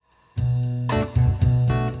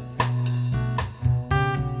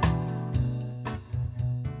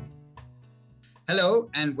Hello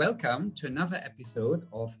and welcome to another episode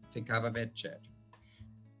of Fikava Vet Chat.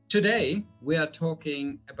 Today we are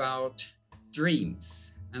talking about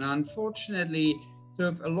dreams, and unfortunately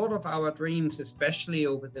a lot of our dreams, especially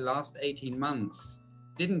over the last 18 months,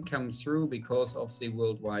 didn't come through because of the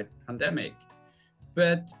worldwide pandemic.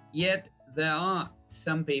 But yet there are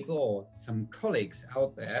some people or some colleagues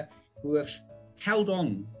out there who have held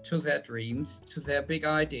on to their dreams, to their big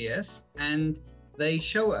ideas, and they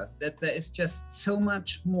show us that there is just so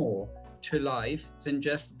much more to life than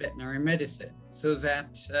just veterinary medicine. So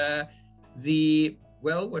that the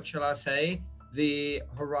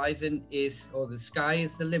horizon is, or the sky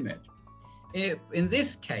is the limit. In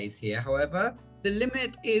this case here, however, the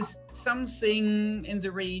limit is something in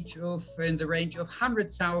the range of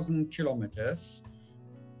 100,000 kilometers,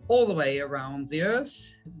 all the way around the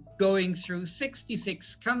Earth, going through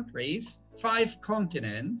 66 countries, 5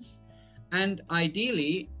 continents, and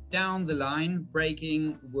ideally down the line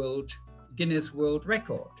breaking Guinness World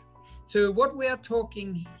Record. So what we are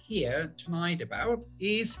talking here tonight about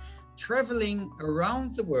is traveling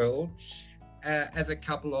around the world as a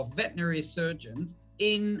couple of veterinary surgeons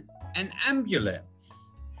in an ambulance.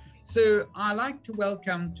 So I'd like to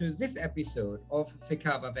welcome to this episode of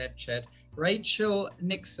Fikava Vet Chat Rachel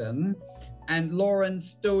Nixon and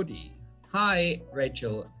Lawrence Doty. Hi,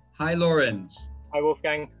 Rachel. Hi, Lawrence. Hi,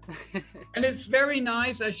 Wolfgang. And it's very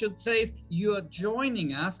nice, I should say, you're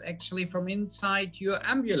joining us actually from inside your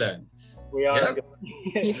ambulance. We are. Yeah?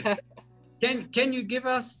 Yes. Can you give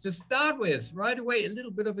us, to start with, right away, a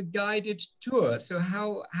little bit of a guided tour? So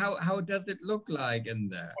how does it look like in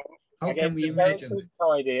there? How can we imagine it?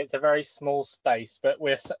 Tidy. It's a very small space, but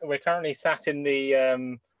we're currently sat in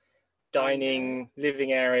the dining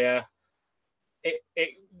living area.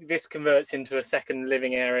 This converts into a second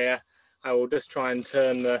living area. I will just try and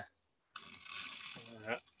turn the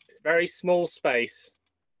very small space.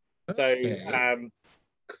 Okay. So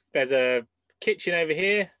there's a kitchen over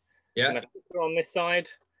here. Yeah. And a cooker on this side.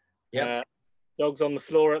 Yeah. Dogs on the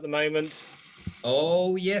floor at the moment.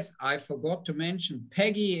 Oh yes, I forgot to mention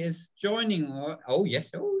Peggy is joining. Oh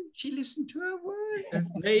yes. Oh, she listened to her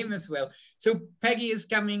name as well. So Peggy is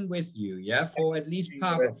coming with you, yeah, for at least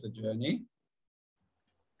part of the journey.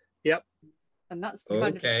 Yep. And that's the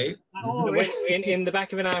okay. In the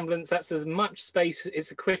back of an ambulance, that's as much space. It's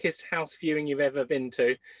the quickest house viewing you've ever been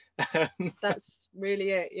to. That's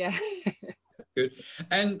really it, yeah. Good.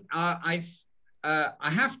 And I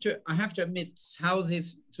have to admit how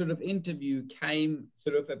this sort of interview came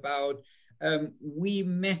sort of about. We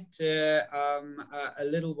met a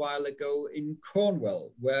little while ago in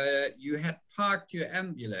Cornwall, where you had parked your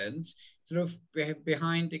ambulance sort of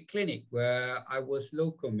behind the clinic where I was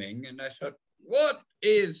locuming, and I thought, what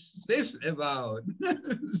is this about?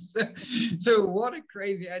 So what a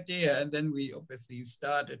crazy idea. And then we obviously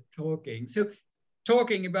started talking. So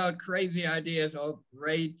talking about crazy ideas or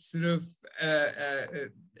great sort of,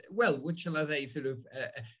 what shall I say, sort of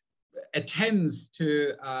attempts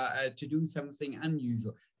to do something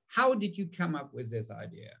unusual. How did you come up with this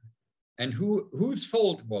idea? And whose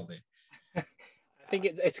fault was it? I think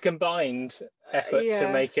it's a combined effort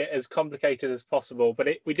to make it as complicated as possible, but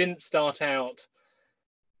we didn't start out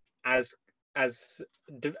as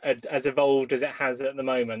evolved as it has at the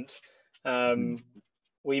moment.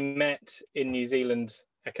 We met in New Zealand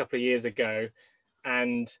a couple of years ago,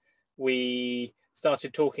 and we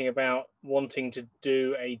started talking about wanting to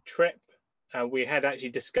do a trip. We had actually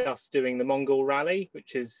discussed doing the Mongol Rally,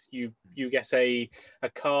 which is you get a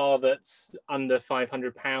car that's under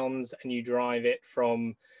 £500 and you drive it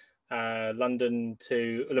from London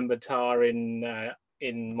to Ulaanbaatar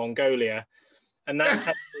in Mongolia, and that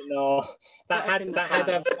had been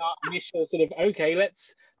our initial sort of, okay,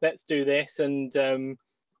 let's do this, and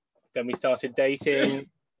then we started dating,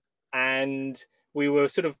 and we were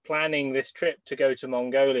sort of planning this trip to go to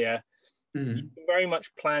Mongolia. Mm-hmm. You can very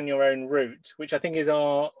much plan your own route, which I think is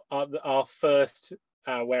our first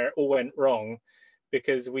where it all went wrong,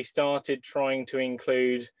 because we started trying to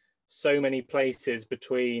include so many places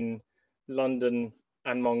between London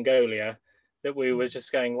and Mongolia that we were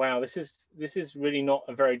just going, wow, this is really not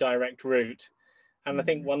a very direct route. And I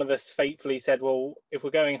think one of us fatefully said, well, if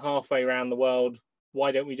we're going halfway around the world,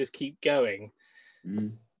 why don't we just keep going?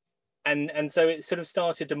 And so it sort of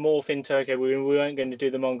started to morph into, okay, we weren't going to do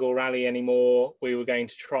the Mongol Rally anymore. We were going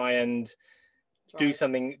to try and do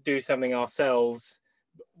something ourselves,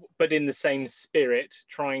 but in the same spirit,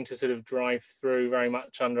 trying to sort of drive through very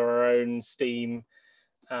much under our own steam.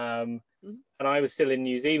 And I was still in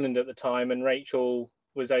New Zealand at the time, and Rachel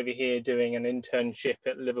was over here doing an internship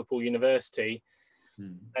at Liverpool University.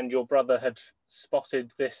 And your brother had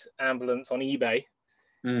spotted this ambulance on eBay.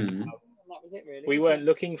 Mm. That was it, really. We weren't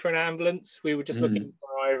looking for an ambulance. We were just looking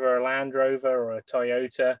for either a Land Rover or a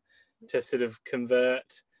Toyota to sort of convert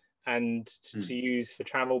and to use for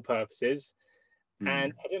travel purposes.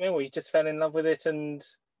 And I don't know, we just fell in love with it, and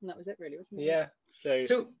that was it, really, wasn't it? Yeah.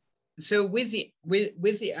 So with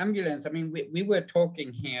the ambulance, I mean, we were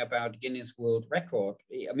talking here about Guinness World Record.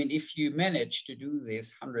 I mean, if you manage to do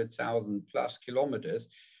this 100,000 plus kilometers,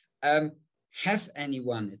 has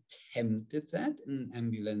anyone attempted that in an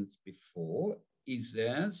ambulance before? Is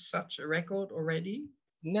there such a record already?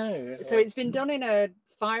 No. So it's been done in a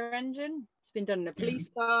fire engine. It's been done in a police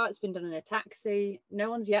car. It's been done in a taxi. No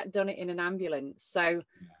one's yet done it in an ambulance. So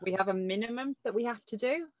we have a minimum that we have to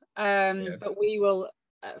do. But we will,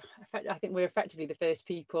 I think we're effectively the first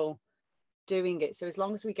people doing it. So as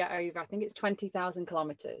long as we get over, I think it's 20,000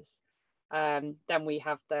 kilometers, then we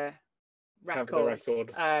have the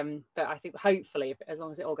record. But I think hopefully, as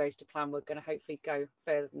long as it all goes to plan, we're going to hopefully go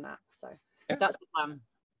further than that. So that's the plan.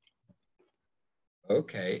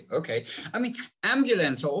 Okay. I mean,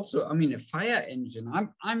 ambulance also. I mean, a fire engine.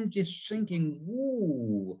 I'm just thinking,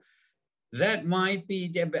 ooh, that might be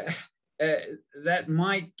that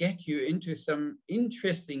might get you into some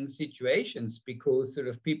interesting situations, because sort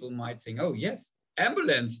of people might think, oh yes,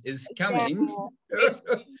 ambulance is coming.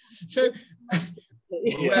 So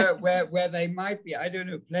where they might be, I don't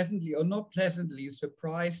know, pleasantly or not pleasantly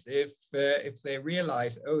surprised if they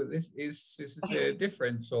realize, oh, this is a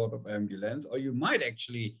different sort of ambulance, or you might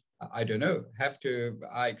actually, I don't know,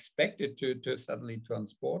 are expected to suddenly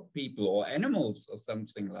transport people or animals or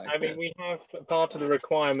something like that. I mean, we have part of the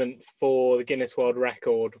requirement for the Guinness World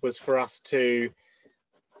Record was for us to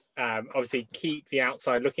obviously keep the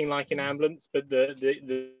outside looking like an ambulance, but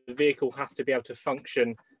the vehicle has to be able to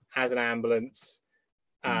function as an ambulance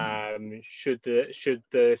should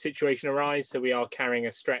the situation arise. So we are carrying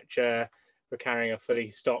a stretcher, we're carrying a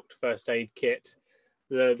fully stocked first aid kit.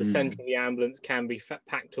 The center of the ambulance can be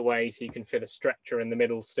packed away, so you can fit a stretcher in the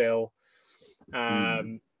middle still.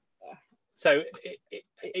 So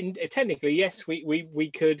technically, yes,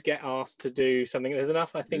 we could get asked to do something. There's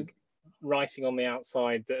enough, I think, writing on the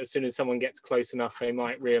outside that as soon as someone gets close enough, they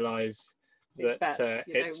might realize that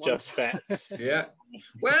it's just vets. Yeah.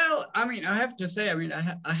 Well, I mean, I have to say, I mean,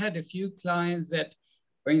 I had a few clients that,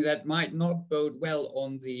 I mean, that might not bode well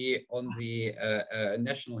on the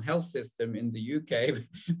national health system in the UK,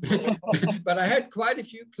 but I had quite a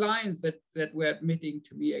few clients that were admitting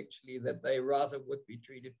to me actually that they rather would be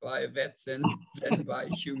treated by a vet than by a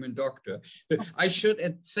human doctor. I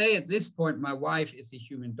should say at this point, my wife is a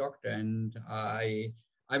human doctor, and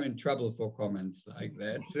I'm in trouble for comments like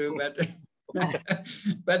that. So,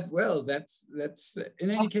 but well, that's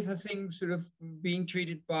in any case, I think sort of being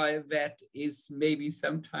treated by a vet is maybe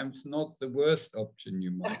sometimes not the worst option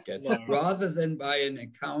you might get, rather than by an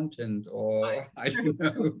accountant or I don't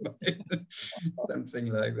know, something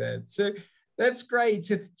like that. So that's great.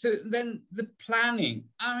 So then the planning,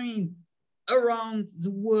 I mean, around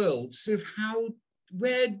the world, sort of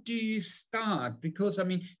where do you start? Because I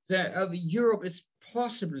mean, Europe is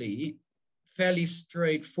possibly fairly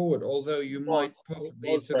straightforward, although you might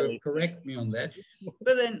possibly sort of correct me on that.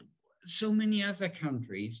 But then so many other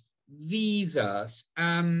countries, visas,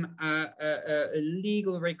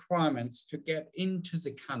 legal requirements to get into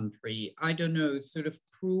the country, I don't know, sort of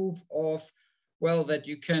proof of, well, that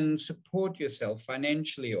you can support yourself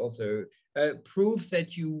financially, also proof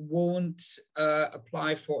that you won't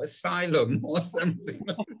apply for asylum or something.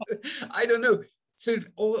 I don't know. So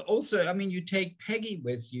also, I mean, you take Peggy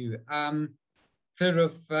with you. Sort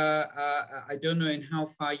of, I don't know in how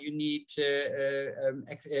far you need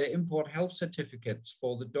to import health certificates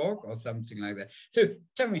for the dog or something like that. So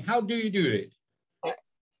tell me, how do you do it?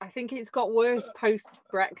 I think it's got worse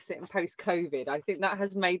post-Brexit and post-COVID. I think that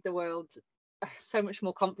has made the world so much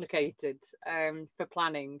more complicated for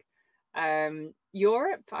planning.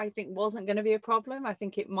 Europe, I think, wasn't going to be a problem. I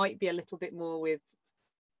think it might be a little bit more with,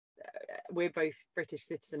 we're both British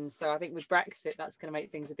citizens, so I think with Brexit, that's going to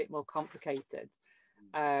make things a bit more complicated.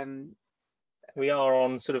 We are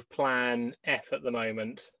on sort of plan F at the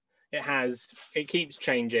moment. It keeps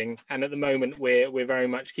changing, and at the moment we're very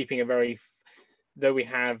much keeping though we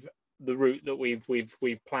have the route that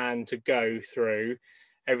we've planned to go through.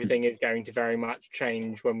 Everything is going to very much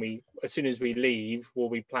change as soon as we leave. We'll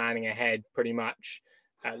be planning ahead pretty much,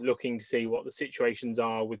 looking to see what the situations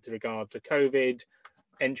are with regard to COVID,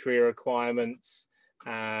 entry requirements,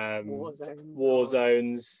 war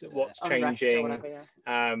zones, what's changing,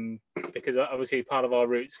 whatever, because obviously part of our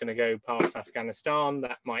route's going to go past Afghanistan.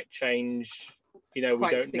 That might change, we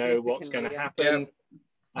don't know what's going to happen.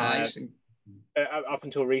 up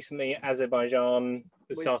until recently, Azerbaijan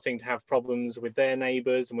was starting to have problems with their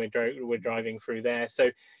neighbours, and we're driving through there.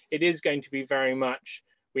 So it is going to be very much,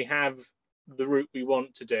 we have the route we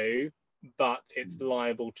want to do, but it's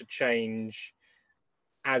liable to change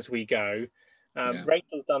as we go.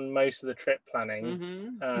 Rachel's done most of the trip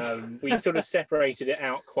planning. We sort of separated it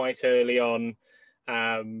out quite early on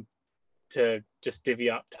to just divvy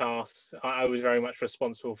up tasks. I was very much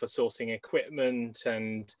responsible for sourcing equipment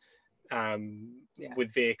and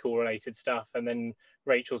with vehicle related stuff, and then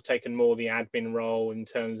Rachel's taken more the admin role in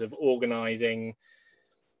terms of organising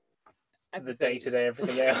the day-to-day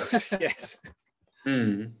everything else. Yes.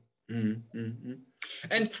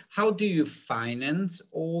 And how do you finance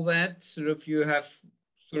all that? Sort of, you have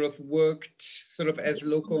sort of worked sort of as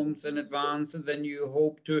locums in advance, and then you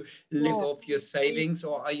hope to live off your savings,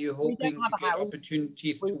 or are you hoping to get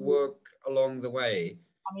opportunities to work along the way?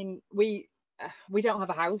 I mean, we don't have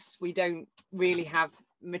a house. We don't really have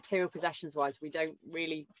material possessions wise. We don't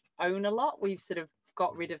really own a lot. We've sort of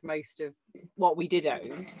got rid of most of what we did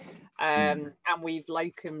own, and we've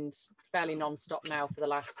locumed fairly non-stop now for the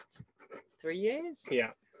last 3 years.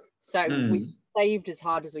 So we saved as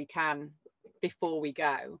hard as we can before we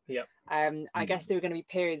go. I guess there are going to be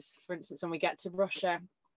periods, for instance, when we get to Russia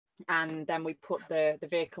and then we put the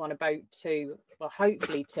vehicle on a boat to, well,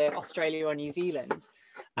 hopefully to Australia or New Zealand.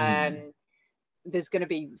 There's going to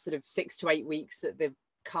be sort of 6 to 8 weeks that the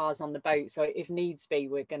car's on the boat. So if needs be,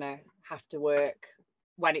 we're going to have to work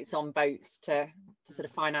when it's on boats to sort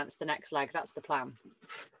of finance the next leg. That's the plan.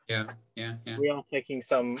 We are taking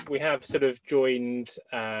some, we have sort of joined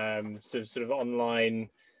sort of online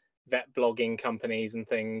vet blogging companies and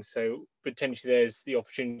things, so potentially there's the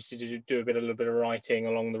opportunity to do a little bit of writing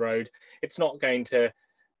along the road. It's not going to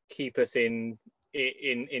keep us in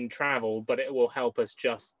travel, but it will help us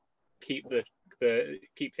just keep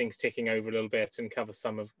keep things ticking over a little bit and cover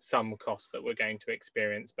some costs that we're going to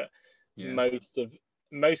experience. But most of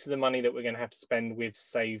the money that we're going to have to spend, we've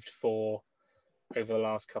saved for over the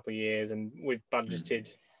last couple of years, and we've budgeted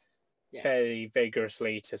fairly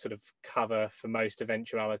vigorously to sort of cover for most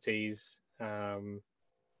eventualities. With,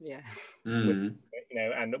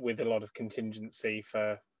 and with a lot of contingency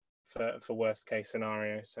for worst case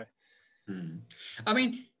scenarios. So, I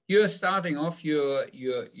mean, you're starting off your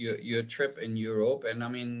trip in Europe, and I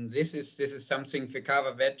mean, this is something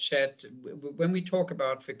Ficava Vet Chat. When we talk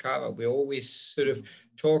about Ficava, we always sort of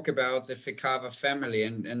talk about the Ficava family,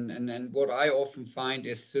 and what I often find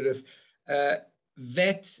is sort of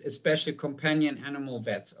vets, especially companion animal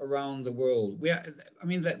vets around the world.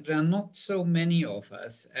 There are not so many of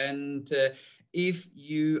us, and if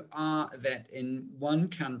you are a vet in one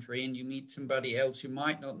country and you meet somebody else, you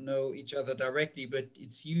might not know each other directly, but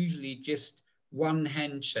it's usually just one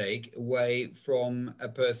handshake away from a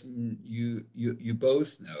person you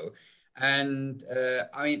both know. And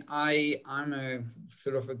I'm a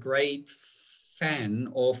sort of a great fan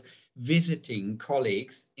of visiting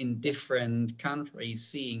colleagues in different countries,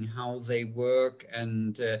 seeing how they work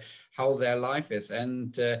and how their life is.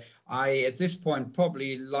 And I, at this point,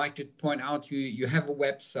 probably like to point out you have a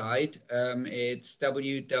website. It's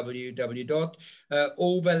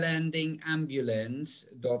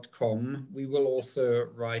www.overlandingambulance.com. We will also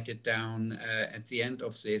write it down at the end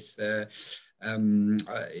of this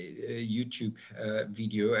YouTube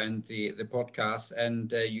video and the podcast,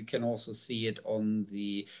 and you can also see it on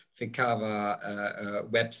the Ficava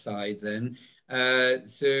website then.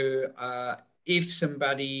 If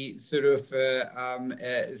somebody sort of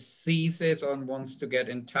sees this or wants to get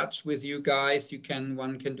in touch with you guys,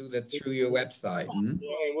 one can do that through your website.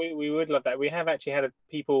 We would love that. We have actually had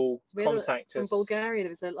people contact us from Bulgaria.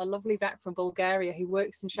 There was a lovely vet from Bulgaria who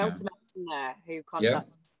works in shelter medicine there, who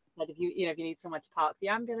contacted that if you need somewhere to park the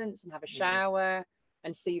ambulance and have a shower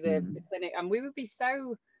and see the clinic. And we've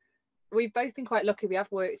both been quite lucky. We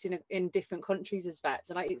have worked in different countries as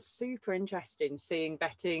vets, and it's super interesting seeing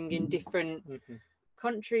vetting in different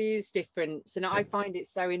countries, so I find it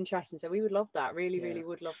so interesting. So we would love that, really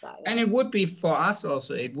would love that. And it would be for us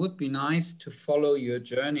also, it would be nice to follow your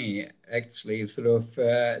journey, actually, sort of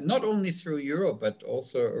not only through Europe but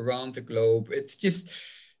also around the globe.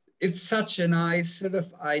 It's such a nice sort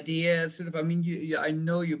of idea. I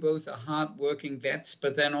know you both are hardworking vets,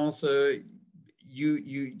 but then also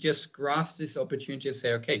you just grasp this opportunity to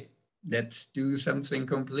say, okay, let's do something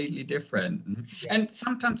completely different. And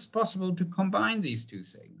sometimes possible to combine these two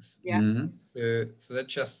things. So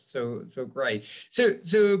that's just so great. So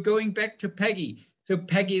going back to Peggy. So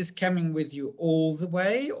Peggy is coming with you all the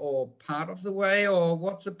way, or part of the way, or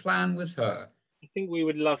what's the plan with her? I think we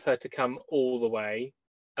would love her to come all the way.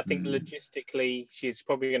 I think logistically, she's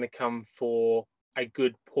probably going to come for a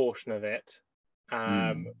good portion of it.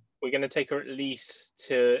 We're going to take her at least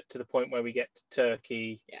to the point where we get to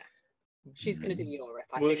Turkey. Yeah, she's going to do Europe.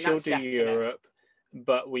 She'll do Europe,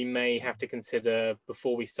 but we may have to consider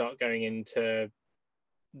before we start going into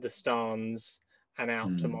the Stans and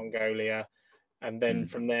out to Mongolia, and then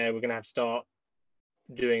from there we're going to have to start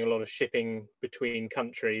doing a lot of shipping between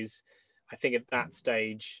countries. I think at that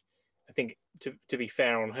stage, I think to be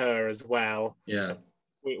fair on her as well,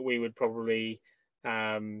 we would probably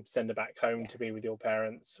send her back home to be with your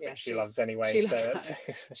parents, which she loves anyway.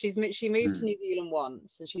 She moved to New Zealand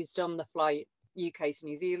once, and she's done the flight UK to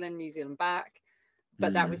New Zealand back,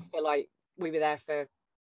 but that was for like, we were there for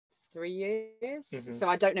 3 years, so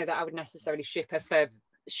I don't know that I would necessarily ship her for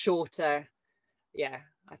shorter.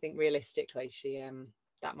 I think realistically she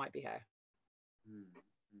that might be her.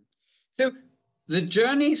 So the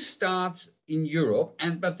journey starts in Europe,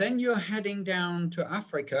 but then you're heading down to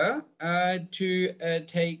Africa to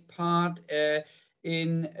take part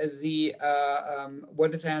in the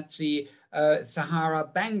what is that? The Sahara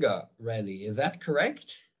Banga Rally. Is that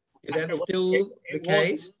correct? Is that still the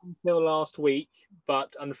case? Until last week,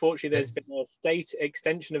 but unfortunately, there's been a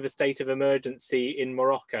extension of a state of emergency in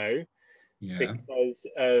Morocco because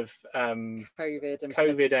of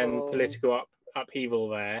COVID and political upheaval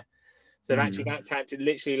there. So actually, that's had to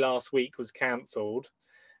literally last week was cancelled.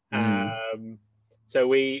 So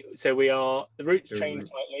we are, the route's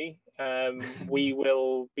changed slightly. We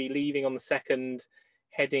will be leaving on the 2nd,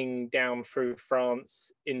 heading down through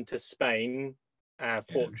France into Spain,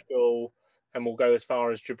 Portugal, and we'll go as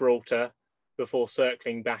far as Gibraltar before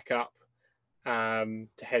circling back up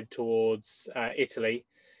to head towards Italy.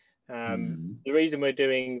 The reason we're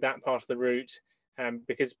doing that part of the route,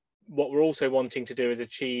 because what we're also wanting to do is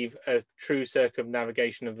achieve a true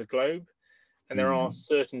circumnavigation of the globe. And there are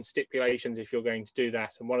certain stipulations if you're going to do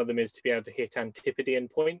that. And one of them is to be able to hit Antipodean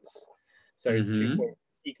points. So 2 points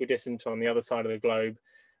equidistant on the other side of the globe.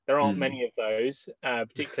 There aren't many of those,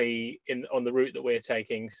 particularly on the route that we're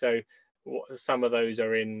taking. So some of those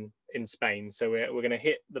are in Spain. So we're going to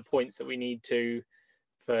hit the points that we need to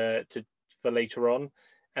for later on,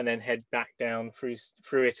 and then head back down through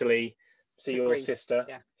Italy, see your sister,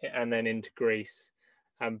 and then into Greece.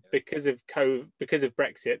 Because of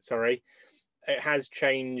Brexit, it has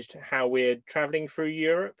changed how we're traveling through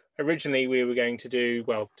Europe. Originally, we were going to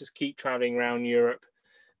just keep traveling around Europe,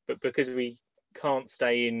 but because we can't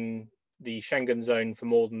stay in the Schengen zone for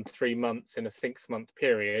more than 3 months in a 6-month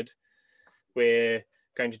period, we're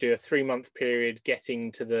going to do a 3-month period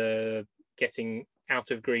getting out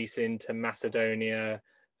of Greece into Macedonia,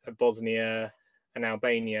 Bosnia, and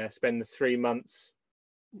Albania, spend the 3 months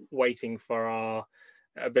waiting for our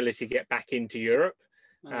ability to get back into Europe,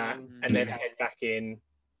 and then head back in,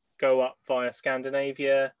 go up via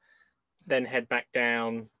Scandinavia, then head back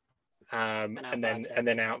down, and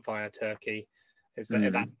then out via Turkey. Is that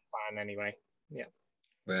the plan anyway? Yeah.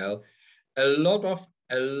 Well, a lot of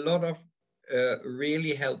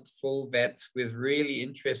really helpful vets with really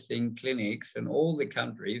interesting clinics in all the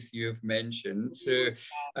countries you've mentioned. So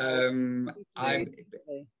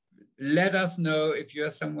let us know if you're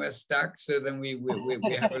somewhere stuck, so then we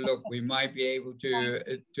have a look. We might be able to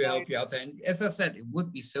help you out there. And as I said, it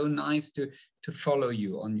would be so nice to follow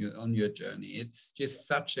you on your journey. It's just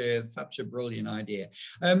such a brilliant idea.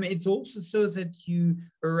 It's also so that you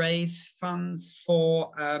raise funds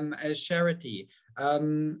for a charity.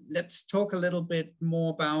 Let's talk a little bit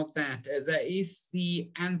more about that. There is the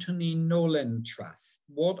Anthony Nolan Trust.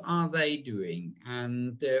 What are they doing,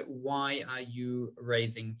 and why are you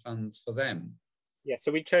raising funds for them? Yeah,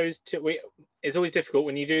 so we chose to. It's always difficult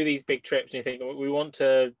when you do these big trips and you think we want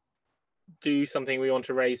to do something, we want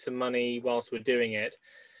to raise some money whilst we're doing it,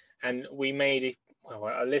 and we made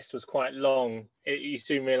our list was quite long. You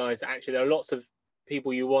soon realise that actually there are lots of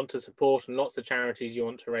people you want to support and lots of charities you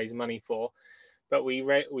want to raise money for. But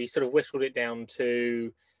we sort of whittled it down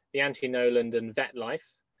to the Anthony Nolan and VetLife.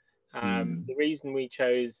 The reason we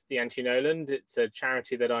chose the Anthony Nolan, it's a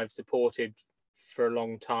charity that I've supported for a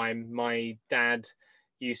long time. My dad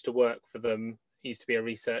used to work for them. He used to be a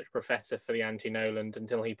research professor for the Anthony Nolan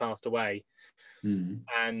until he passed away.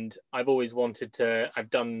 And I've always wanted to. I've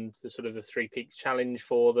done the sort of the 3 Peaks Challenge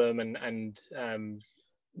for them, and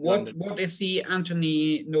what is the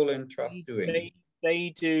Anthony Nolan Trust doing?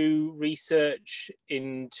 They do research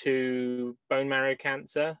into bone marrow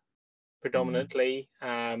cancer predominantly,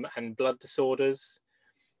 and blood disorders.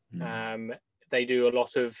 They do a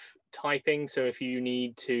lot of typing. So if you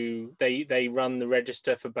need to, they run the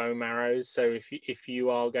register for bone marrows. So if you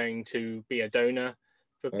are going to be a donor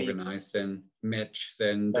organize and match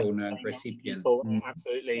then donor and recipients.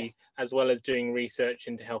 Absolutely, as well as doing research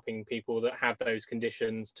into helping people that have those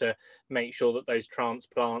conditions to make sure that those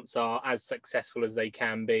transplants are as successful as they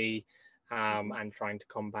can be, and trying to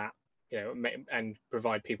combat, and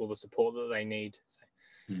provide people the support that they need. So.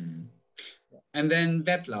 And then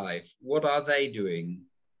VetLife, what are they doing?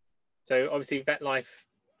 So obviously VetLife,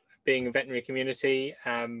 being a veterinary community,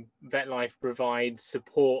 VetLife provides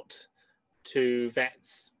support to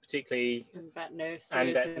vets, particularly and vet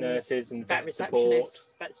nurses and vet receptionists, support,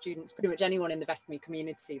 vet students, pretty much anyone in the veterinary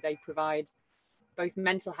community. They provide both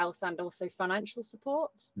mental health and also financial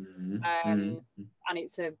support. And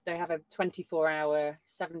they have a 24-hour,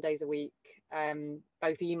 7 days a week,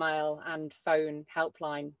 both email and phone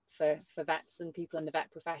helpline for vets and people in the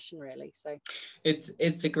vet profession, really. So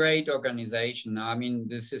it's a great organization. I mean,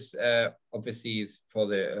 this is obviously for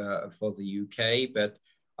the UK, but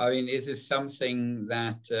I mean, this is something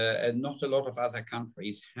that not a lot of other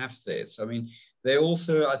countries have this. I mean, they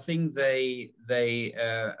also, I think they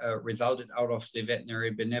resulted out of the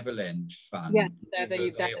Veterinary Benevolent Fund. Yes,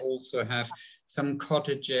 they also have some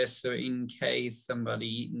cottages, so in case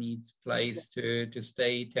somebody needs a place to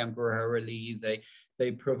stay temporarily,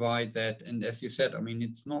 they provide that. And as you said, I mean,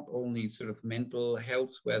 it's not only sort of mental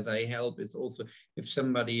health where they help, it's also if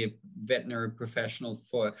somebody, a veterinary professional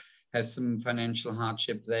has some financial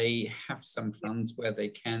hardship, they have some funds where they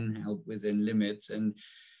can help within limits. And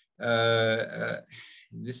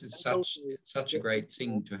this is such a great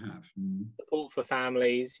thing to have. Support for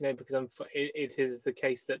families, because it is the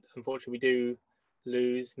case that unfortunately we do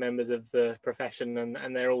lose members of the profession,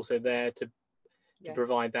 and they're also there to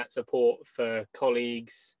provide that support for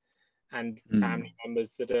colleagues and family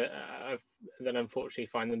members that that unfortunately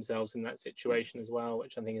find themselves in that situation as well,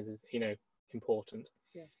 which I think is important.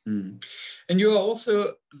 And you are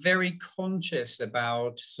also very conscious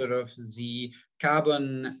about sort of the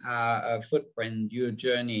carbon footprint your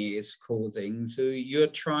journey is causing. So you're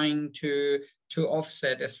trying to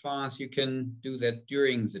offset as far as you can do that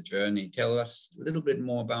during the journey. Tell us a little bit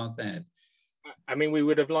more about that. I mean, we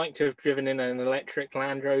would have liked to have driven in an electric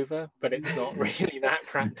Land Rover, but it's not really that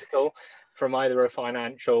practical from either a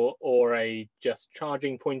financial or a just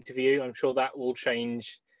charging point of view. I'm sure that will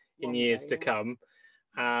change in years to come.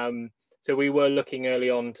 So we were looking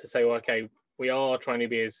early on to say, well, okay, we are trying to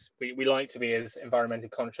be we like to be as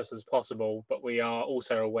environmentally conscious as possible, but we are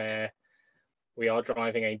also aware we are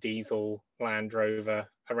driving a diesel Land Rover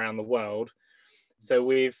around the world. So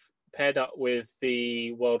we've paired up with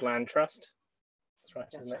the World Land Trust. That's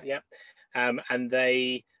right, isn't it? Yeah. And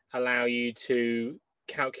they allow you to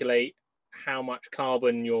calculate how much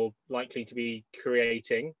carbon you're likely to be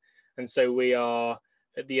creating. And so we are,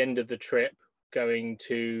 at the end of the trip, going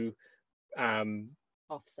to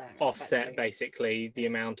offset basically the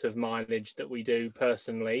amount of mileage that we do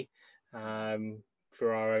personally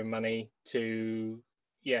for our own money to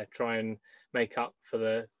try and make up for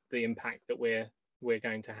the impact that we're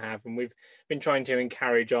going to have. And we've been trying to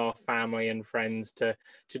encourage our family and friends to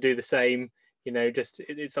do the same.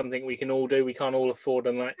 It's something we can all do. We can't all afford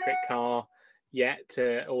an electric car yet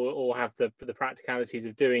or have the practicalities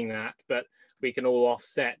of doing that, but we can all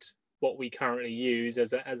offset what we currently use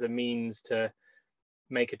as a means to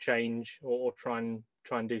make a change or try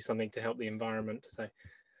and do something to help the environment. So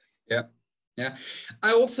yeah.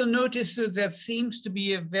 I also noticed that there seems to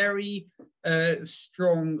be a very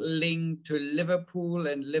strong link to Liverpool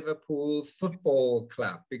and Liverpool Football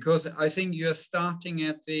Club, because I think you're starting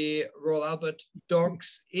at the Royal Albert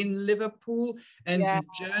Dogs in Liverpool, and the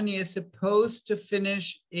journey is supposed to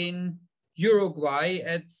finish in Uruguay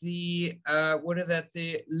at the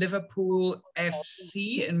the Liverpool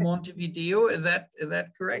FC in Montevideo. Is that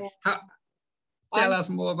correct? Tell us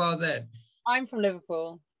more about that. I'm from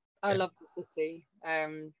Liverpool. I love the city.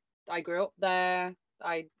 I grew up there.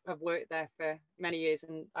 I have worked there for many years,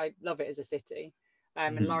 and I love it as a city.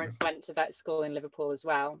 And Lawrence went to vet school in Liverpool as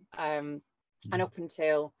well. And up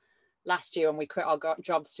until last year, when we quit our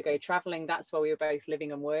jobs to go traveling, that's where we were both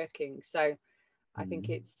living and working. So I think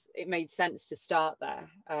it made sense to start there.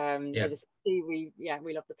 As a city, we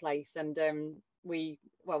love the place, and we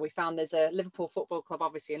found there's a Liverpool Football Club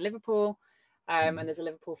obviously in Liverpool, and there's a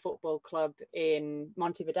Liverpool Football Club in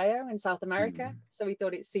Montevideo in South America. So we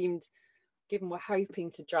thought it seemed, given we're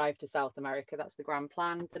hoping to drive to South America, that's the grand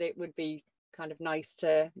plan, that it would be kind of nice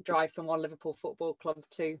to drive from one Liverpool Football Club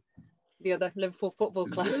to the other Liverpool Football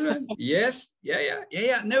Club. Yes,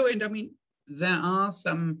 yeah. No, and I mean, there are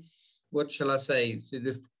some, what shall I say, sort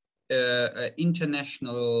of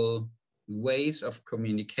international ways of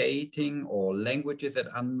communicating or languages that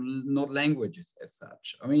are not languages as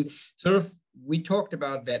such. I mean, sort of, we talked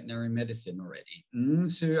about veterinary medicine already.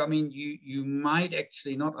 So, I mean, you might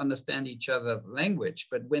actually not understand each other's language,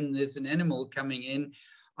 but when there's an animal coming in,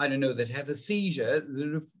 I don't know, that has a seizure,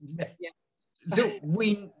 so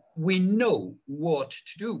we know what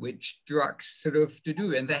to do, which drugs sort of to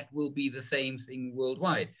do, and that will be the same thing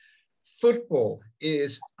worldwide. Football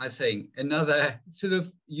is, I think, another sort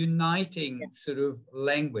of uniting sort of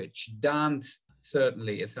language. Dance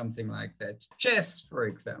certainly is something like that. Chess, for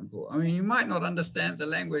example. I mean, you might not understand the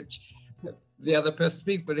language the other person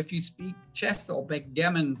speaks, but if you speak chess or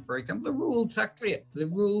backgammon, for example, the rules are clear. The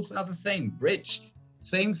rules are the same. Bridge,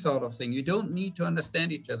 same sort of thing. You don't need to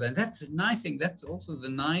understand each other. And that's a nice thing. That's also the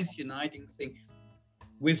nice uniting thing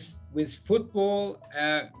with football.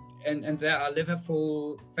 And there are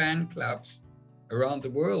Liverpool fan clubs around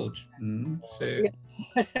the world. So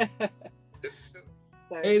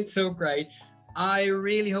it's so great. I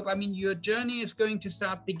really hope, I mean, your journey is going to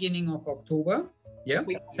start beginning of October. Yeah,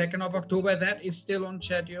 2nd of October. That is still on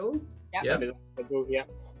schedule. Yeah. Yeah.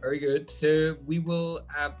 Very good. So we will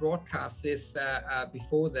broadcast this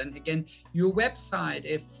before then. Again, your website,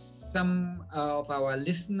 if some of our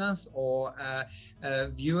listeners or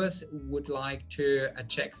viewers would like to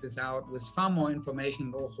check this out with far more information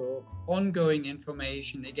and also ongoing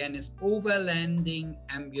information, again, is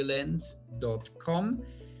overlandingambulance.com.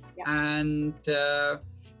 Yeah. And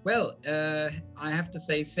I have to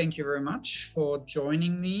say thank you very much for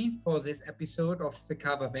joining me for this episode of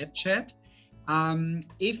Fekava Vet Chat.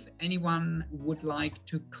 If anyone would like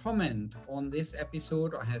to comment on this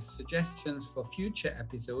episode or has suggestions for future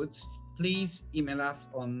episodes, please email us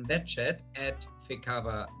on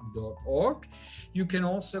vetchat@fekava.org. You can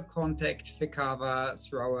also contact Fekava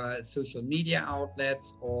through our social media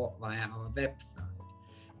outlets or via our website.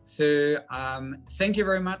 So thank you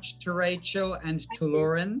very much to Rachel and to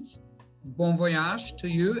Lawrence. Bon voyage to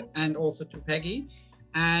you and also to Peggy.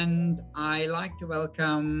 And I like to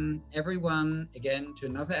welcome everyone again to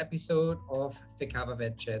another episode of Fekava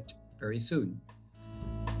Vet Chat very soon.